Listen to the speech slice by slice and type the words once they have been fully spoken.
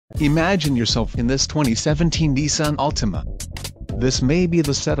Imagine yourself in this 2017 Nissan Altima. This may be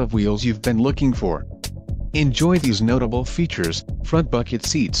the set of wheels you've been looking for. Enjoy these notable features: front bucket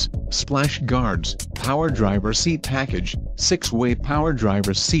seats, splash guards, power driver seat package, 6-way power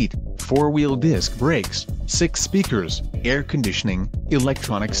driver seat, 4-wheel disc brakes, 6 speakers, air conditioning,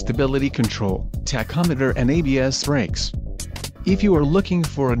 electronic stability control, tachometer and ABS brakes. If you are looking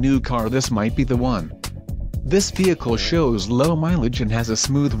for a new car, this might be the one. This vehicle shows low mileage and has a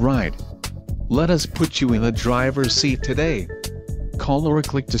smooth ride. Let us put you in the driver's seat today. Call or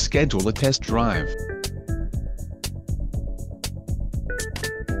click to schedule a test drive.